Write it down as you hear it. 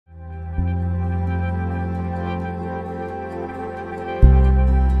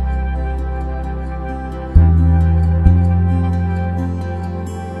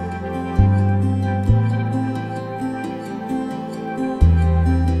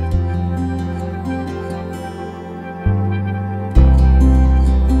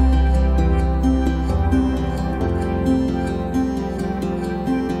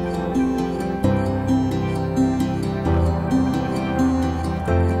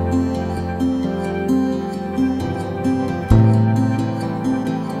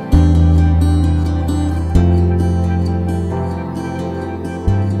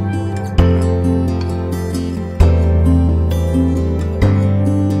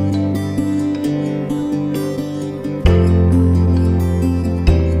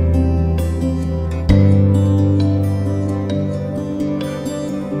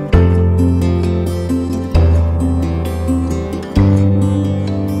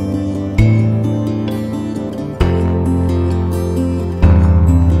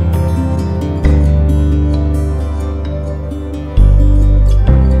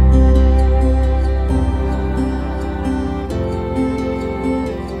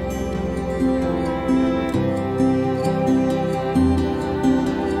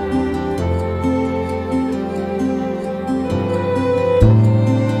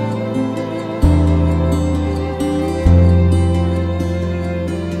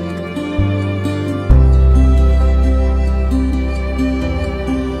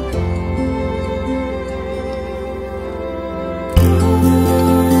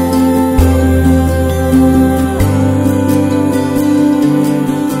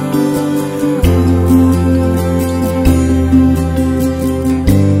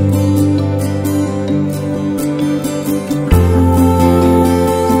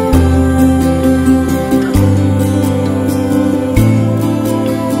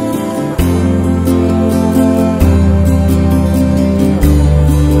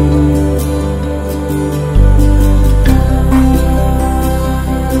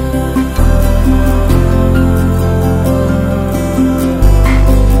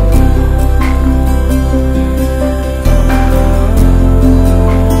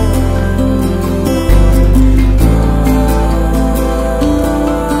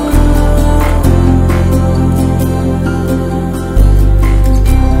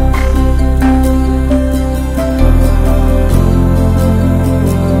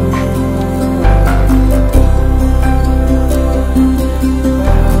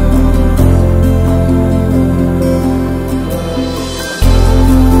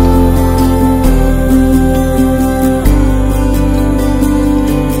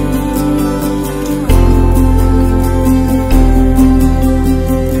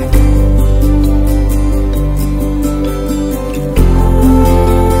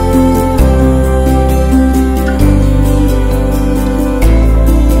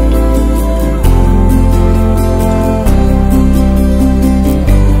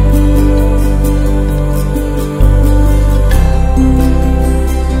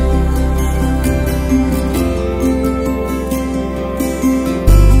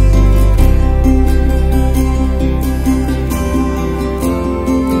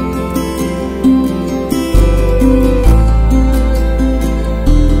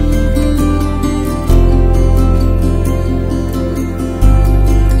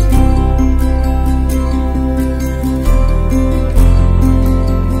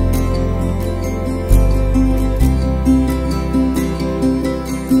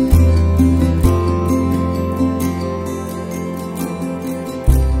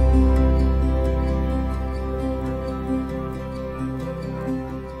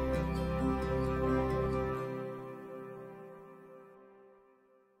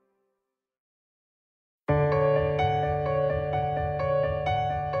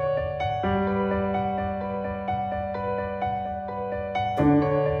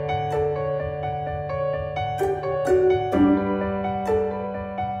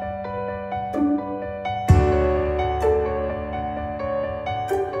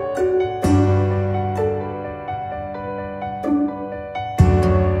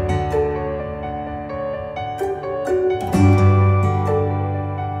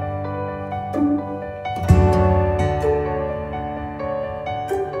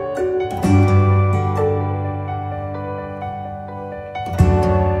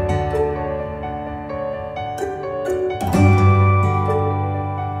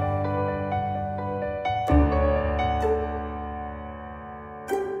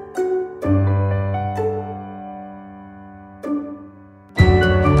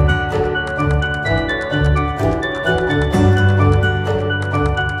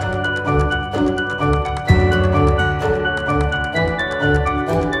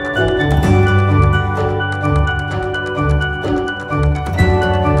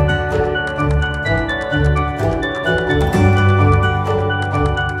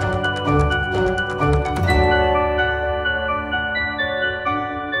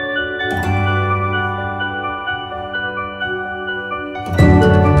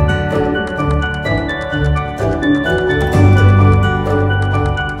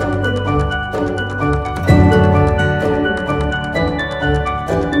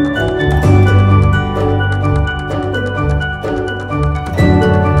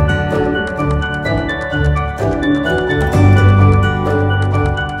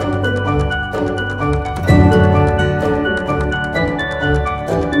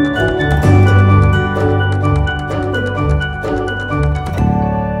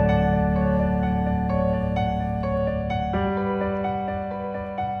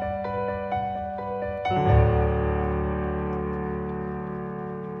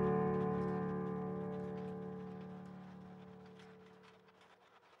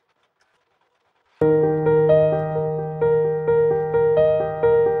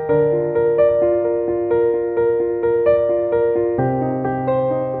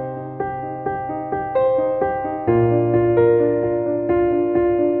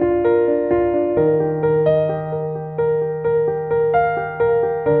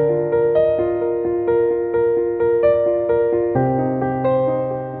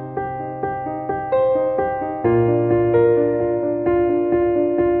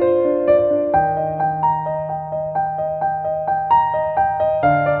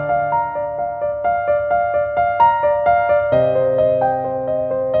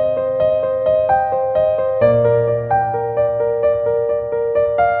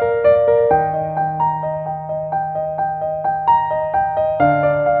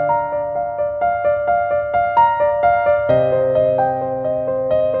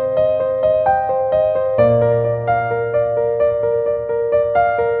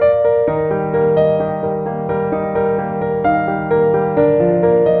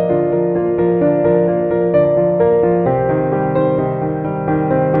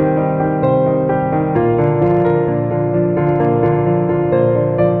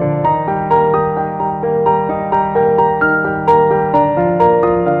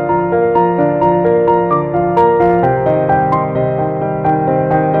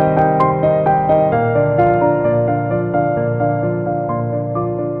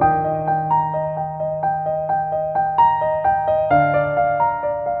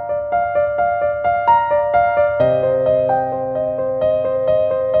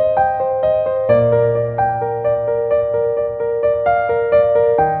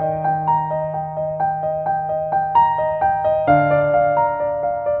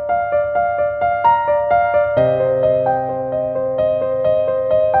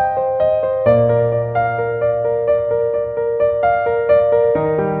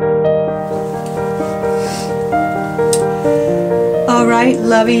Alright,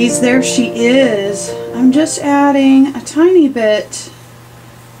 lovies, there she is. I'm just adding a tiny bit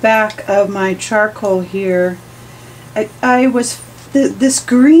back of my charcoal here. This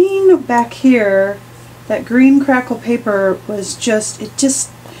green back here, that green crackle paper was just, it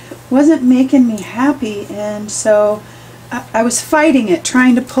just wasn't making me happy, and so I was fighting it,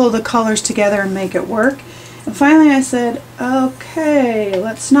 trying to pull the colors together and make it work. And finally I said, okay,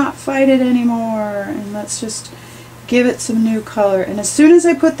 let's not fight it anymore, and let's just give it some new color. And as soon as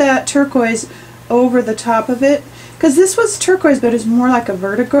I put that turquoise over the top of it, because this was turquoise but it's more like a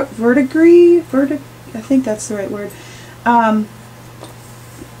verdigris, I think that's the right word. But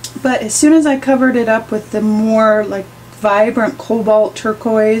as soon as I covered it up with the more like vibrant cobalt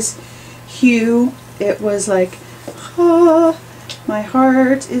turquoise hue, it was like, ah, my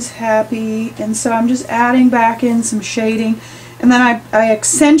heart is happy. And so I'm just adding back in some shading, and then I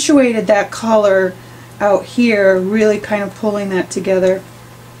accentuated that color out here, really kind of pulling that together,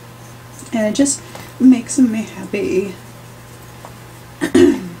 and it just makes me happy.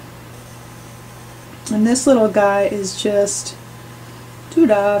 And this little guy is just to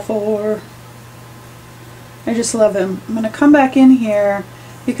die for. I just love him. I'm going to come back in here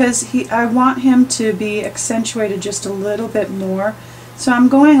because I want him to be accentuated just a little bit more. So I'm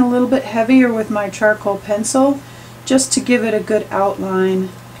going a little bit heavier with my charcoal pencil just to give it a good outline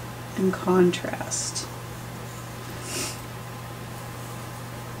and contrast.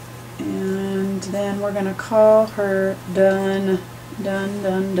 And then we're going to call her done, done,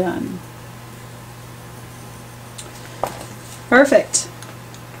 done, done. Perfect.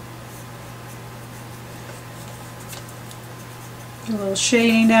 A little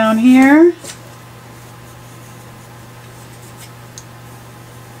shading down here.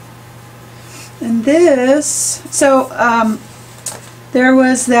 And this, so there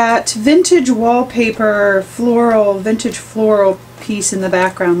was that vintage wallpaper vintage floral piece in the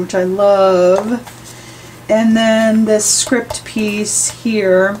background, which I love, and then this script piece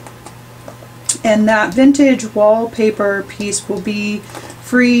here, and that vintage wallpaper piece will be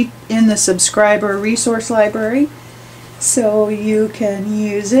free in the subscriber resource library, so you can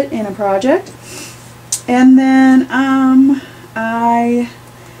use it in a project. And then I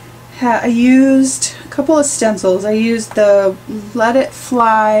used a couple of stencils. I used the Let It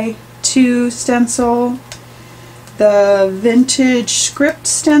Fly 2 stencil, the vintage script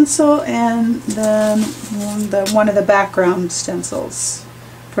stencil, and then one of the background stencils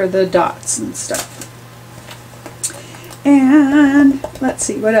for the dots and stuff. And let's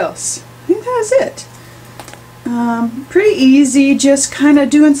see, what else? I think that's it. Pretty easy, just kind of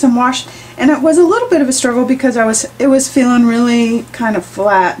doing some wash, and it was a little bit of a struggle because it was feeling really kind of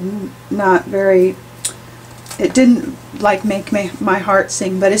flat and not very, it didn't like make my heart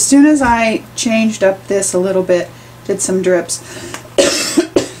sing. But as soon as I changed up this a little bit, did some drips,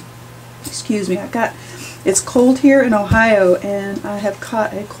 excuse me, it's cold here in Ohio and I have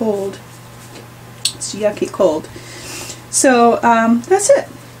caught a cold. It's yucky cold. So that's it.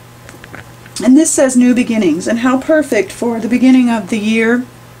 And this says New Beginnings, and how perfect for the beginning of the year.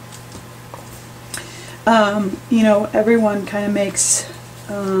 You know, everyone kind of makes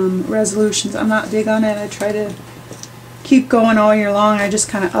resolutions. I'm not big on it. I try to keep going all year long. I just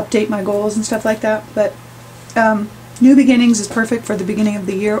kind of update my goals and stuff like that. But New Beginnings is perfect for the beginning of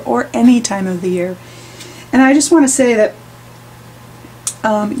the year or any time of the year. And I just want to say that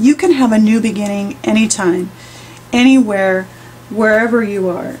you can have a new beginning anytime, anywhere, wherever you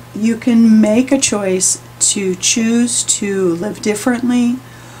are. You can make a choice to choose to live differently,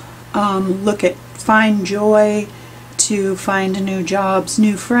 find joy, to find new jobs,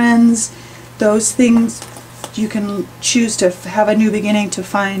 new friends, those things. You can choose to have a new beginning, to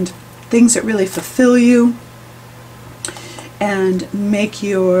find things that really fulfill you and make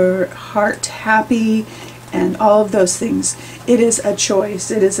your heart happy, and all of those things. It is a choice.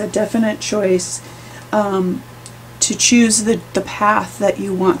 It is a definite choice to choose the path that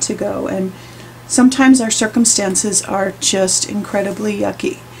you want to go. And sometimes our circumstances are just incredibly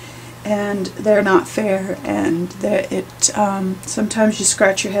yucky, and they're not fair, and sometimes you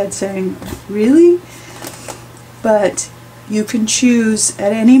scratch your head saying, really? But you can choose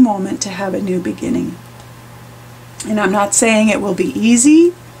at any moment to have a new beginning. And I'm not saying it will be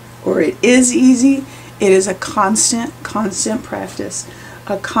easy, or it is easy. It is a constant practice,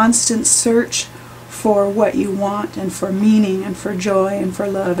 a constant search for what you want, and for meaning, and for joy, and for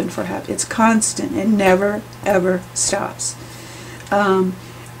love, and for happiness. It's constant. It never, ever stops.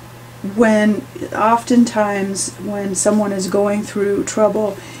 Oftentimes when someone is going through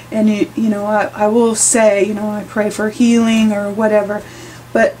trouble, and you know, I will say, you know, I pray for healing or whatever,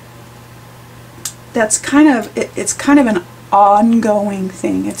 but that's kind of, it's kind of ongoing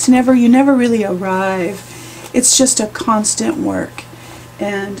thing. It's never, you never really arrive. It's just a constant work.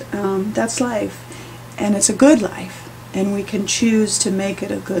 And that's life. And it's a good life. And we can choose to make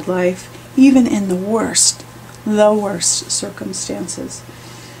it a good life, even in the worst circumstances.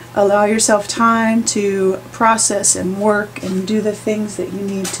 Allow yourself time to process and work and do the things that you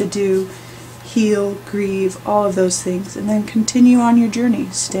need to do. Heal, grieve, all of those things. And then continue on your journey.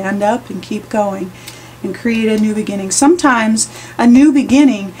 Stand up and keep going. And create a new beginning. Sometimes a new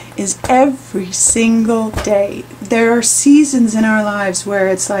beginning is every single day. There are seasons in our lives where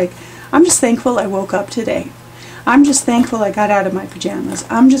it's like, I'm just thankful I woke up today. I'm just thankful I got out of my pajamas.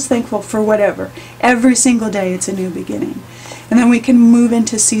 I'm just thankful for whatever. Every single day it's a new beginning. And then we can move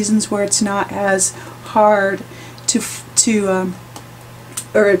into seasons where it's not as hard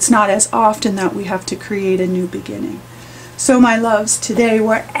or it's not as often that we have to create a new beginning. So my loves, today,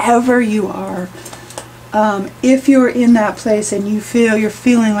 wherever you are, if you're in that place and you're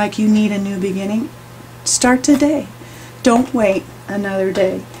feeling like you need a new beginning, start today. Don't wait another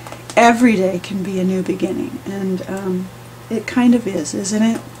day. Every day can be a new beginning, and it kind of is, isn't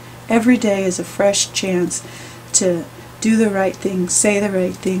it? Every day is a fresh chance to do the right things, say the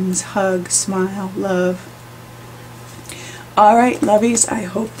right things, hug, smile, love. All right, lovies, I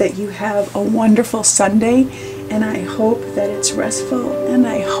hope that you have a wonderful Sunday, and I hope that it's restful, and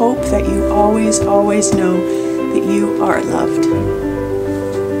I hope that you always, always know that you are loved.